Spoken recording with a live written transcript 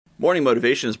Morning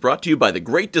Motivation is brought to you by The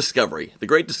Great Discovery. The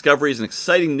Great Discovery is an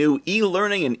exciting new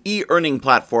e-learning and e-earning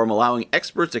platform allowing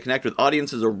experts to connect with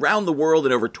audiences around the world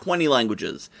in over 20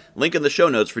 languages. Link in the show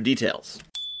notes for details.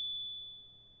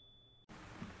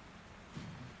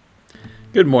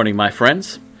 Good morning, my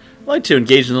friends. I'd like to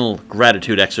engage in a little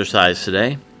gratitude exercise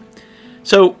today.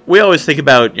 So we always think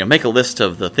about, make a list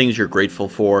of the things you're grateful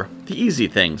for, the easy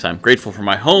things. I'm grateful for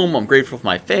my home, I'm grateful for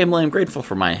my family, I'm grateful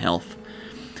for my health.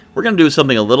 We're going to do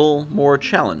something a little more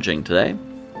challenging today.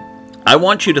 I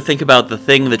want you to think about the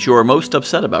thing that you are most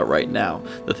upset about right now,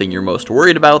 the thing you're most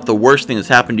worried about, the worst thing that's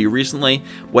happened to you recently,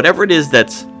 whatever it is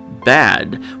that's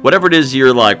bad, whatever it is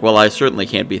you're like, well, I certainly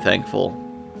can't be thankful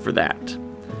for that.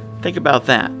 Think about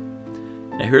that.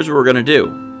 Now here's what we're going to do.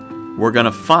 We're going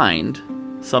to find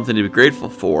something to be grateful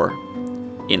for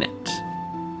in it.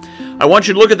 I want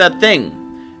you to look at that thing,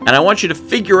 and I want you to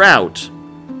figure out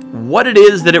what it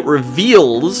is that it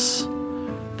reveals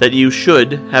that you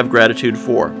should have gratitude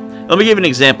for. Let me give you an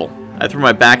example. I threw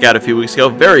my back out a few weeks ago.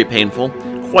 Very painful,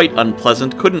 quite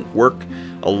unpleasant, couldn't work,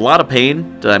 a lot of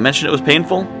pain. Did I mention it was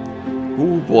painful?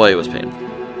 Ooh boy, it was painful.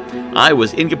 I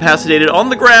was incapacitated on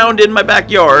the ground in my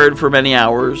backyard for many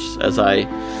hours as I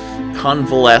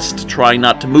convalesced, trying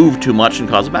not to move too much and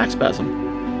cause a back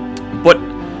spasm. But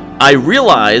I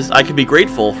realized I could be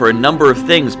grateful for a number of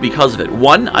things because of it.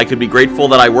 One, I could be grateful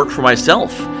that I worked for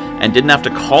myself and didn't have to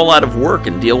call out of work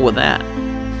and deal with that.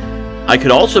 I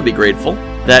could also be grateful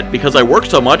that because I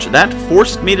worked so much, that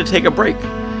forced me to take a break.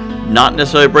 Not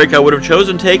necessarily a break I would have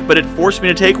chosen to take, but it forced me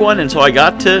to take one, and so I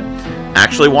got to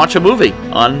actually watch a movie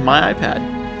on my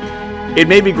iPad. It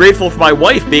made me grateful for my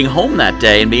wife being home that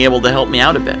day and being able to help me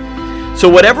out a bit. So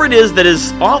whatever it is that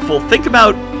is awful, think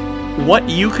about what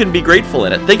you can be grateful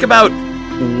in it. Think about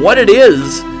what it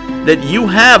is that you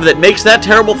have that makes that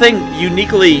terrible thing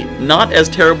uniquely not as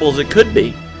terrible as it could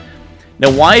be.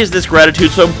 Now, why is this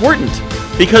gratitude so important?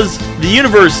 Because the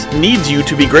universe needs you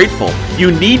to be grateful.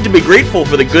 You need to be grateful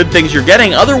for the good things you're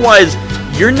getting, otherwise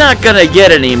you're not going to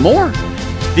get any more.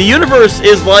 The universe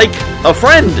is like a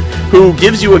friend who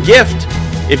gives you a gift.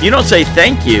 If you don't say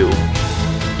thank you,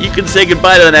 you can say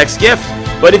goodbye to the next gift.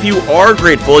 But if you are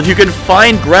grateful, if you can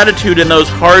find gratitude in those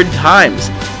hard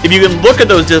times, if you can look at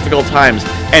those difficult times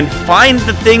and find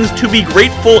the things to be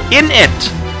grateful in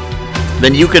it,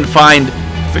 then you can find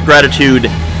gratitude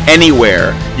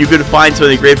anywhere. You can find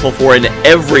something to be grateful for in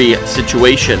every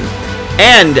situation.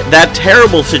 And that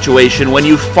terrible situation, when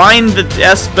you find the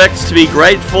aspects to be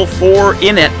grateful for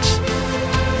in it,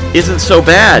 isn't so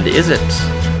bad, is it?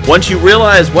 Once you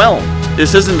realize, well,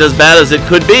 this isn't as bad as it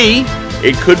could be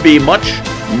much,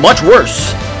 much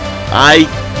worse. I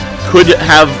could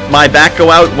have my back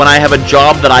go out when I have a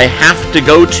job that I have to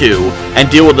go to and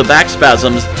deal with the back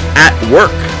spasms at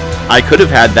work. I could have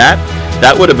had that.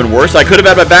 That would have been worse. I could have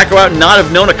had my back go out and not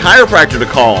have known a chiropractor to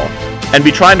call and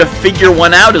be trying to figure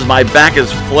one out as my back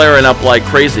is flaring up like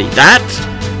crazy.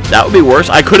 That would be worse.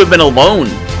 I could have been alone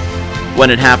when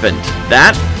it happened.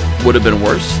 That would have been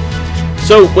worse.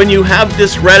 So when you have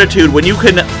this gratitude, when you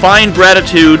can find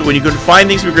gratitude, when you can find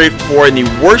things to be grateful for in the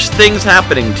worst things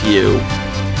happening to you,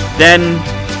 then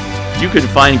you can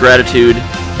find gratitude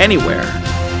anywhere.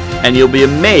 And you'll be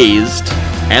amazed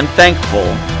and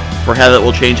thankful for how that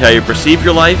will change how you perceive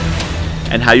your life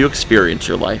and how you experience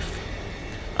your life.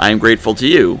 I am grateful to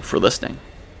you for listening.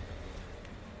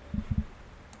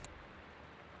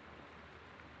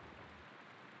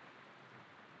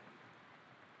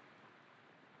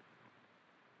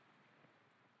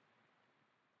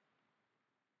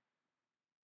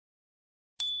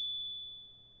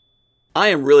 I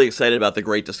am really excited about The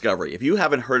Great Discovery. If you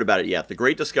haven't heard about it yet, The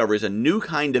Great Discovery is a new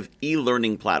kind of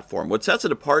e-learning platform. What sets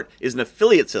it apart is an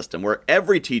affiliate system where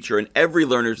every teacher and every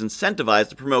learner is incentivized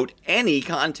to promote any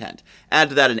content. Add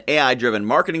to that an AI-driven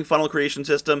marketing funnel creation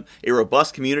system, a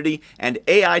robust community, and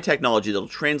AI technology that will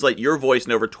translate your voice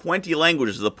in over 20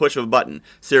 languages with the push of a button.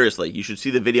 Seriously, you should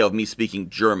see the video of me speaking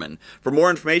German. For more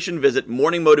information, visit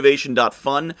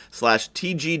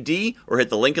morningmotivation.fun/TGD or hit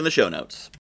the link in the show notes.